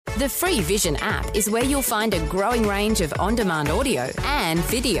The free Vision app is where you'll find a growing range of on-demand audio and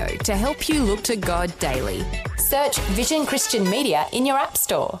video to help you look to God daily. Search Vision Christian Media in your app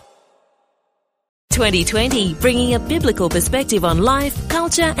store. 2020, bringing a biblical perspective on life,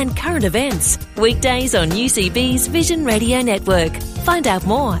 culture and current events. Weekdays on UCB's Vision Radio Network. Find out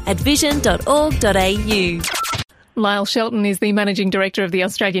more at vision.org.au. Lyle Shelton is the Managing Director of the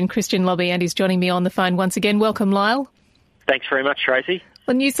Australian Christian Lobby and is joining me on the phone once again. Welcome, Lyle. Thanks very much, Tracy.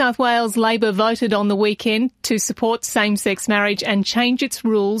 Well, New South Wales Labor voted on the weekend to support same-sex marriage and change its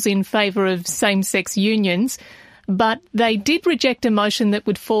rules in favour of same-sex unions. But they did reject a motion that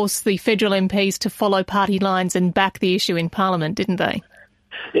would force the federal MPs to follow party lines and back the issue in Parliament, didn't they?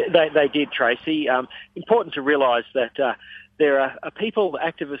 They did, Tracy. Important to realise that there are people,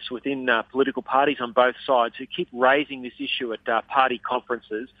 activists within political parties on both sides who keep raising this issue at party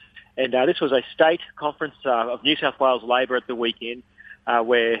conferences. And this was a state conference of New South Wales Labor at the weekend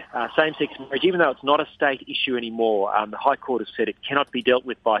where same-sex marriage, even though it's not a state issue anymore, the High Court has said it cannot be dealt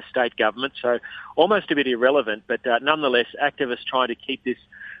with by state government, so almost a bit irrelevant, but nonetheless activists trying to keep this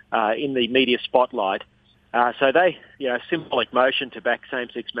in the media spotlight. So they, symbolic motion to back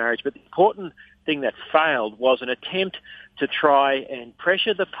same-sex marriage, but the important thing that failed was an attempt to try and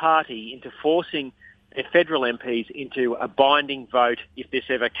pressure the party into forcing their federal MPs into a binding vote if this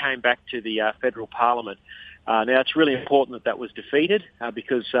ever came back to the federal parliament. Now, it's really important that was defeated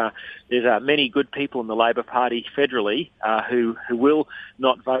because there's many good people in the Labor Party federally who will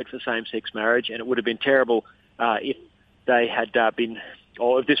not vote for same-sex marriage, and it would have been terrible if they had been,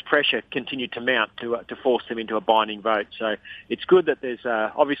 or if this pressure continued to mount to force them into a binding vote. So it's good that there's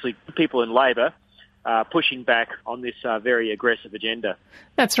obviously people in Labor pushing back on this very aggressive agenda.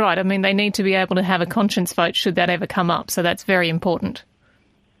 That's right. I mean, they need to be able to have a conscience vote should that ever come up, so that's very important.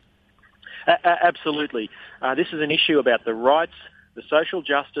 Absolutely. This is an issue about the rights, the social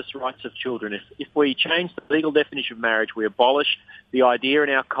justice rights of children. If we change the legal definition of marriage, we abolish the idea in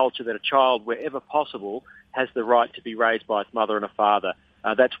our culture that a child, wherever possible, has the right to be raised by its mother and a father.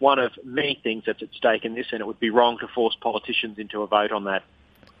 That's one of many things that's at stake in this, and it would be wrong to force politicians into a vote on that.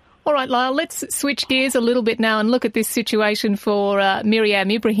 All right, Lyle, let's switch gears a little bit now and look at this situation for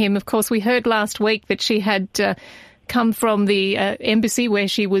Miriam Ibrahim. Of course, we heard last week that she had come from the embassy where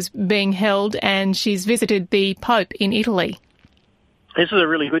she was being held, and she's visited the Pope in Italy. This is a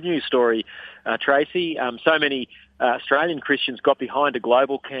really good news story, Tracy. So many Australian Christians got behind a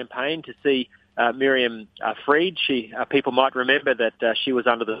global campaign to see Miriam freed. People might remember that she was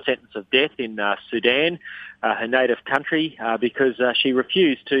under the sentence of death in Sudan, her native country, because she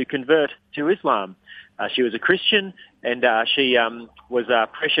refused to convert to Islam. She was a Christian, and she was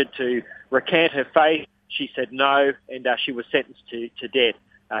pressured to recant her faith. She said no, and she was sentenced to death.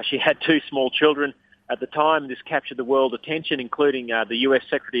 She had two small children at the time. This captured the world attention, including the US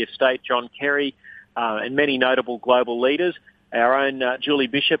Secretary of State, John Kerry, and many notable global leaders. Our own Julie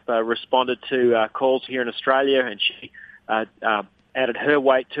Bishop responded to calls here in Australia, and she added her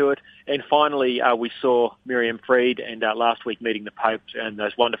weight to it. And finally, we saw Miriam freed, and last week meeting the Pope and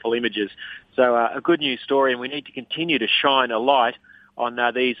those wonderful images. So a good news story, and we need to continue to shine a light on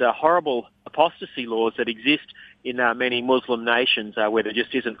these horrible apostasy laws that exist in many Muslim nations where there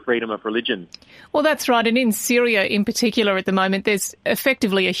just isn't freedom of religion. Well, that's right. And in Syria in particular at the moment, there's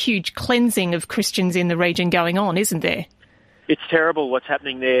effectively a huge cleansing of Christians in the region going on, isn't there? It's terrible what's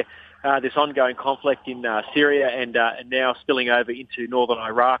happening there. This ongoing conflict in Syria and now spilling over into northern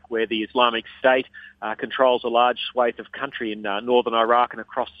Iraq, where the Islamic State controls a large swathe of country in northern Iraq and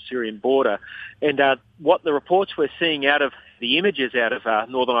across the Syrian border. And what the reports we're seeing out of the images out of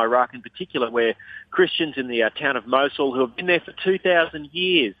northern Iraq in particular, where Christians in the town of Mosul, who have been there for 2,000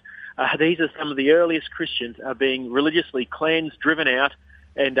 years, these are some of the earliest Christians, are being religiously cleansed, driven out,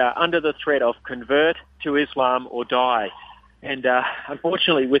 and under the threat of convert to Islam or die. And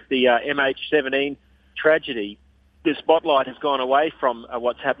unfortunately, with the MH17 tragedy, the spotlight has gone away from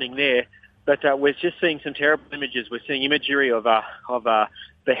what's happening there. But we're just seeing some terrible images. We're seeing imagery of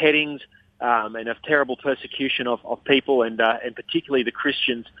beheadings and of terrible persecution of people, and particularly the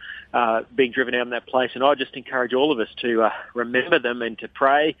Christians being driven out in that place. And I just encourage all of us to remember them and to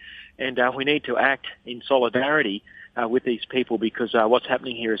pray. And we need to act in solidarity with these people, because what's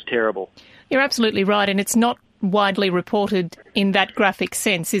happening here is terrible. You're absolutely right, and it's not widely reported in that graphic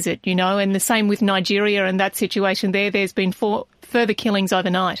sense, is it? And the same with Nigeria and that situation there. There's been further killings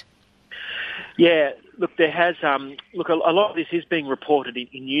overnight. Yeah, look, there has. A lot of this is being reported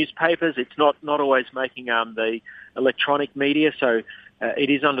in newspapers. It's not always making the electronic media, so it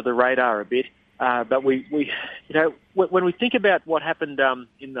is under the radar a bit. But we when we think about what happened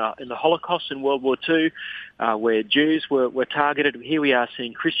in the Holocaust in World War II, where Jews were targeted, here we are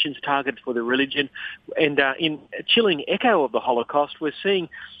seeing Christians targeted for their religion, and in a chilling echo of the Holocaust, we're seeing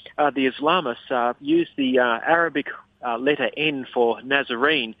the Islamists use the Arabic letter N for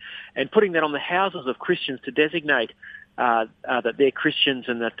Nazarene, and putting that on the houses of Christians to designate that they're Christians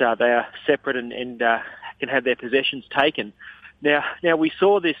and that they are separate and can have their possessions taken. Now we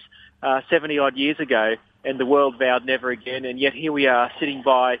saw this 70-odd years ago, and the world vowed never again, and yet here we are sitting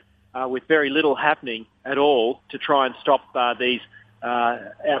by with very little happening at all to try and stop these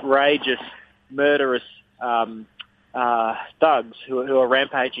outrageous, murderous thugs who are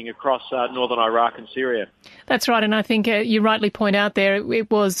rampaging across northern Iraq and Syria. That's right, and I think you rightly point out there it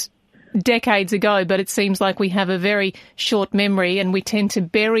was decades ago, but it seems like we have a very short memory and we tend to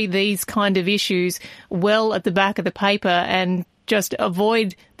bury these kind of issues well at the back of the paper and just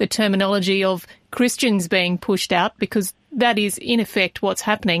avoid the terminology of Christians being pushed out, because that is in effect what's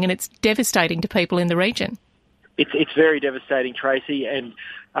happening, and it's devastating to people in the region. It's very devastating, Tracy, and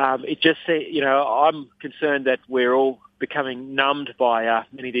it just, I'm concerned that we're all becoming numbed by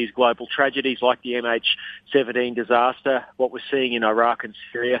many of these global tragedies like the MH17 disaster, what we're seeing in Iraq and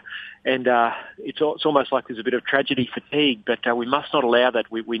Syria, and it's almost like there's a bit of tragedy fatigue, but we must not allow that.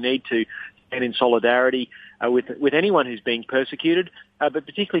 We need to stand in solidarity with anyone who's being persecuted, but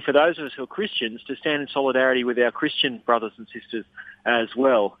particularly for those of us who are Christians, to stand in solidarity with our Christian brothers and sisters as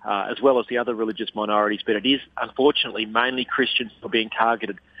well as the other religious minorities. But it is, unfortunately, mainly Christians who are being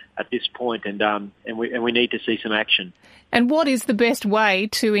targeted at this point, and we need to see some action. And what is the best way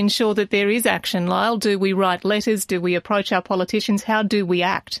to ensure that there is action, Lyle? Do we write letters? Do we approach our politicians? How do we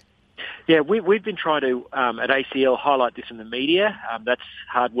act? Yeah, we've been trying to, at ACL, highlight this in the media. That's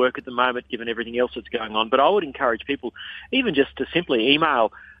hard work at the moment, given everything else that's going on. But I would encourage people even just to simply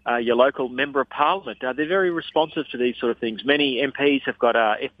email your local member of parliament. They're very responsive to these sort of things. Many MPs have got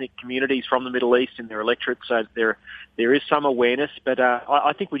ethnic communities from the Middle East in their electorate, so there is some awareness. But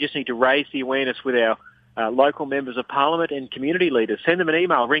I think we just need to raise the awareness with our local members of parliament and community leaders. Send them an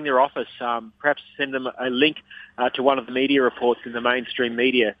email, ring their office, perhaps send them a link to one of the media reports in the mainstream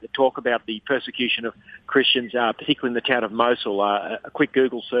media that talk about the persecution of Christians, particularly in the town of Mosul. A quick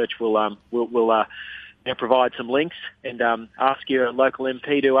Google search will provide some links, and ask your local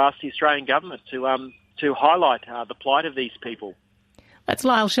MP to ask the Australian government to highlight the plight of these people. That's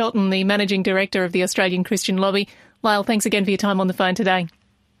Lyle Shelton, the Managing Director of the Australian Christian Lobby. Lyle, thanks again for your time on the phone today.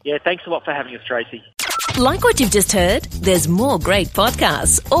 Yeah, thanks a lot for having us, Tracy. Like what you've just heard? There's more great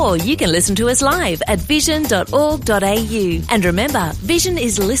podcasts, or you can listen to us live at vision.org.au. And remember, Vision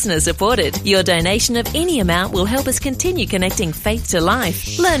is listener supported. Your donation of any amount will help us continue connecting faith to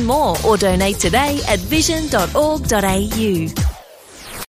life. Learn more or donate today at vision.org.au.